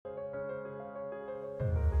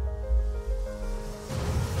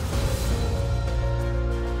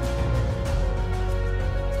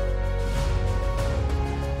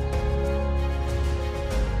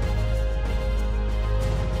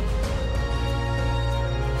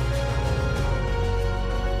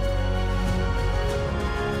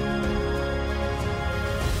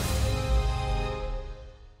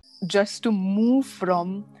just to move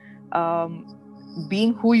from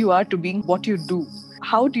being who you are to being what you do?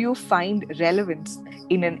 How do you find relevance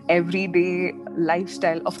in an everyday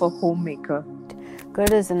lifestyle of a homemaker? God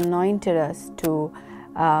has anointed us to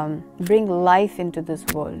bring life into this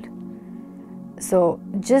world. So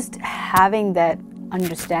just having that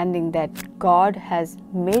understanding that God has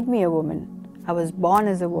made me a woman. I was born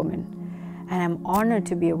as a woman, and I'm honored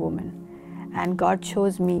to be a woman. And God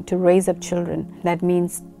chose me to raise up children. That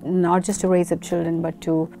means not just to raise up children, but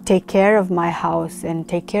to take care of my house and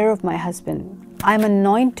take care of my husband. I'm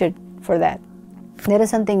anointed for that. There is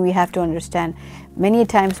something we have to understand. Many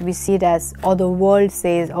times we see it as, or the world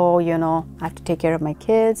says, I have to take care of my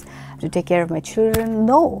kids, I have to take care of my children.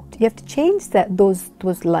 No, you have to change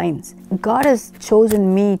those lines. God has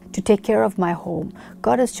chosen me to take care of my home.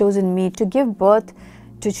 God has chosen me to give birth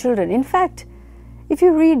to children. In fact, if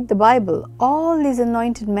you read the Bible, all these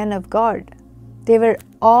anointed men of God, they were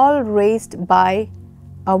all raised by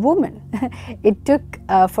a woman. It took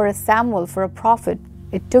for a Samuel, for a prophet,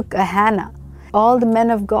 it took a Hannah. All the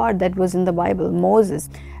men of God that was in the Bible, Moses,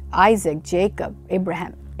 Isaac, Jacob,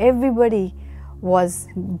 Abraham, everybody was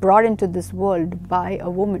brought into this world by a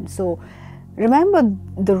woman. So remember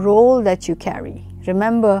the role that you carry.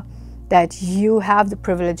 Remember that you have the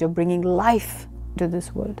privilege of bringing life to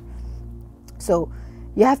this world. So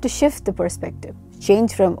you have to shift the perspective.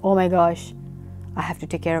 Change from, oh my gosh, I have to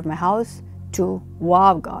take care of my house, to,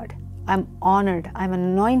 wow, God, I'm honored, I'm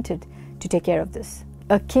anointed to take care of this.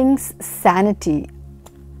 A king's sanity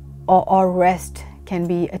or rest can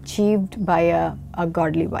be achieved by a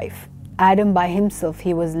godly wife. Adam by himself,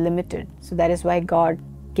 he was limited. So that is why God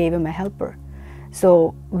gave him a helper.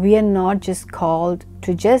 So we are not just called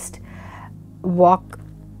to just walk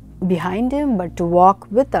behind him, but to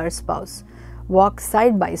walk with our spouse. Walk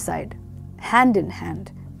side by side, hand in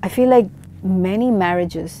hand. I feel like many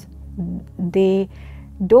marriages, they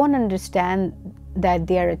don't understand that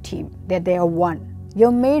they are a team, that they are one. You're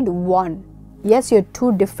made one. Yes, you're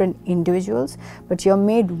two different individuals, but you're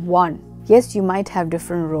made one. Yes, you might have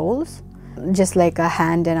different roles, just like a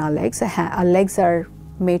hand and our legs. Our legs are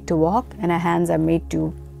made to walk, and our hands are made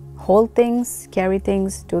to hold things, carry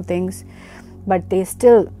things, do things, but they're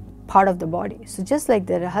still part of the body. So just like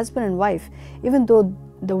that, a husband and wife, even though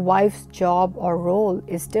the wife's job or role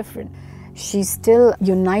is different, she's still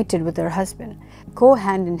united with her husband. Go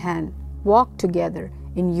hand in hand, walk together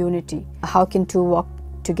in unity. How can two walk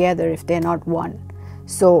together if they're not one?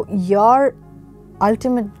 So your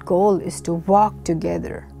ultimate goal is to walk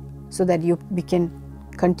together so that we can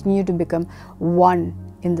continue to become one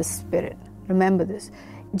in the spirit. Remember this.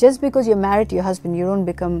 Just because you're married to your husband, you don't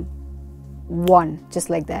become one just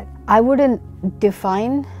like that. I wouldn't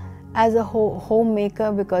define as a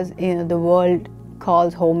homemaker, because the world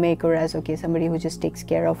calls homemaker as somebody who just takes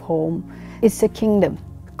care of home. It's a kingdom.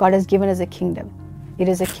 God has given us a kingdom. It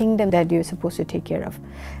is a kingdom that you're supposed to take care of.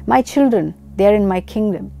 My children, they're in my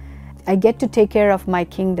kingdom. I get to take care of my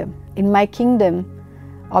kingdom. In my kingdom,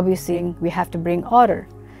 obviously, we have to bring order.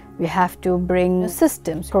 We have to bring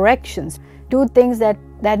systems, corrections, do things that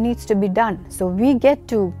needs to be done. So we get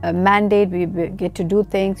to mandate, we get to do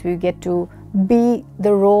things, we get to be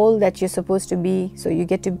the role that you're supposed to be. So you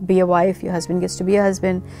get to be a wife, your husband gets to be a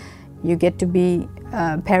husband, you get to be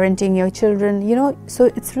parenting your children, So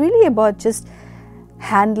it's really about just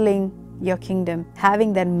handling your kingdom,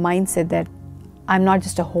 having that mindset that I'm not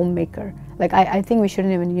just a homemaker. Like I think we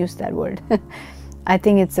shouldn't even use that word. I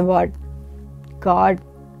think it's about God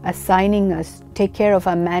assigning us, take care of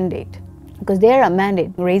our mandate. Because they're a mandate.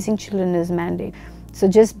 Raising children is a mandate. So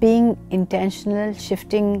just being intentional,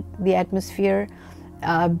 shifting the atmosphere,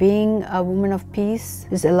 being a woman of peace,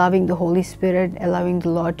 is allowing the Holy Spirit, allowing the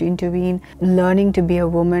Lord to intervene, learning to be a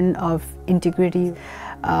woman of integrity,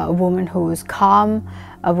 a woman who is calm,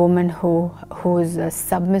 a woman who is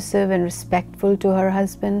submissive and respectful to her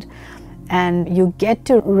husband. And you get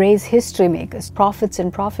to raise history makers, prophets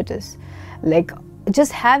and prophetess. Like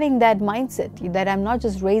just having that mindset that I'm not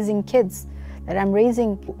just raising kids, that I'm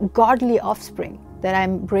raising godly offspring, that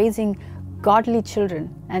I'm raising godly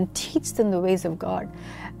children and teach them the ways of God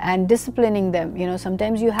and disciplining them.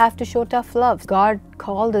 Sometimes you have to show tough love. God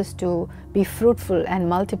called us to be fruitful and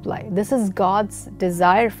multiply. This is God's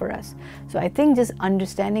desire for us. So I think just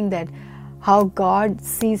understanding that how God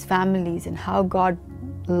sees families and how God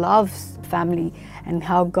loves family and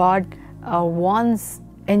how God wants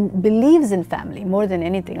and believes in family more than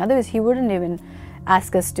anything. Otherwise, He wouldn't even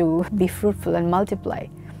ask us to be fruitful and multiply.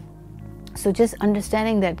 So just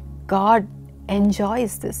understanding that God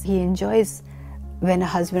enjoys this. He enjoys when a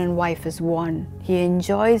husband and wife is one. He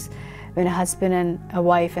enjoys when a husband and a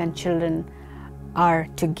wife and children are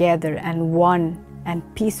together and one and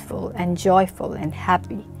peaceful and joyful and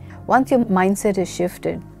happy. Once your mindset is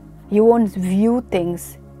shifted, you won't view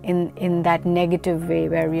things in that negative way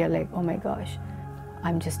where you're like, oh my gosh,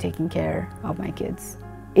 I'm just taking care of my kids.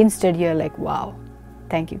 Instead, you're like, wow,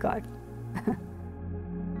 thank you, God.